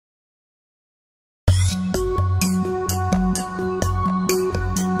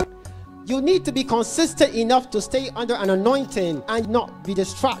You need to be consistent enough to stay under an anointing and not be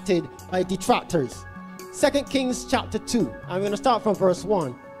distracted by detractors. 2 Kings chapter 2. I'm going to start from verse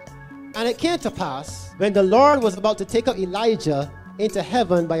 1. And it came to pass, when the Lord was about to take up Elijah into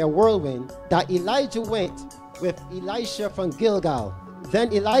heaven by a whirlwind, that Elijah went with Elisha from Gilgal.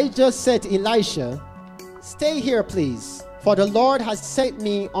 Then Elijah said to Elisha, "Stay here, please, for the Lord has sent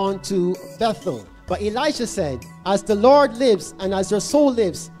me on to Bethel." But Elisha said, "As the Lord lives and as your soul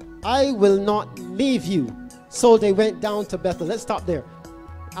lives, I will not leave you." So they went down to Bethel. Let's stop there.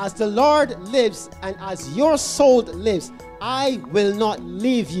 As the Lord lives and as your soul lives, I will not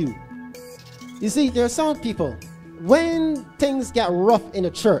leave you. You see, there are some people, when things get rough in the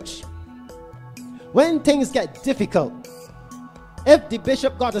church, when things get difficult, if the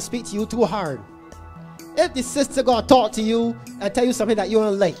bishop got to speak to you too hard, if the sister got to talk to you and tell you something that you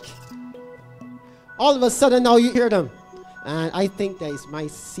don't like, all of a sudden now you hear them, and I think that my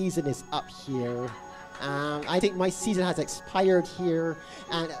season is up here. I think my season has expired here.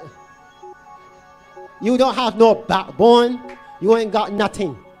 And you don't have no backbone. You ain't got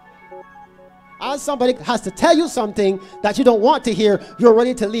nothing. As somebody has to tell you something that you don't want to hear, you're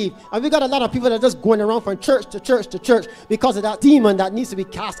ready to leave. And we got a lot of people that are just going around from church to church to church because of that demon that needs to be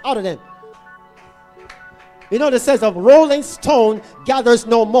cast out of them. You know, it says, "A rolling stone gathers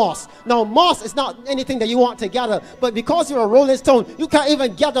no moss." Now, moss is not anything that you want to gather, but because you're a rolling stone, you can't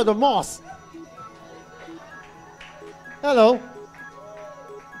even gather the moss. Hello.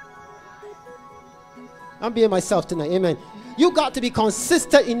 I'm being myself tonight. Amen. You got to be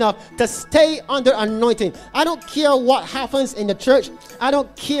consistent enough to stay under anointing. I don't care what happens in the church. I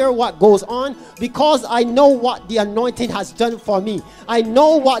don't care what goes on, because I know what the anointing has done for me. I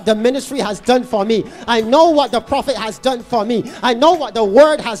know what the ministry has done for me. I know what the prophet has done for me. I know what the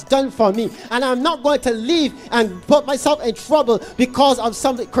word has done for me. And I'm not going to leave and put myself in trouble because of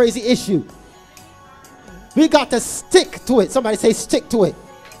some crazy issue. We got to stick to it. Somebody say stick to it.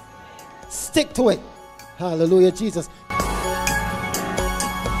 Stick to it. Hallelujah, Jesus.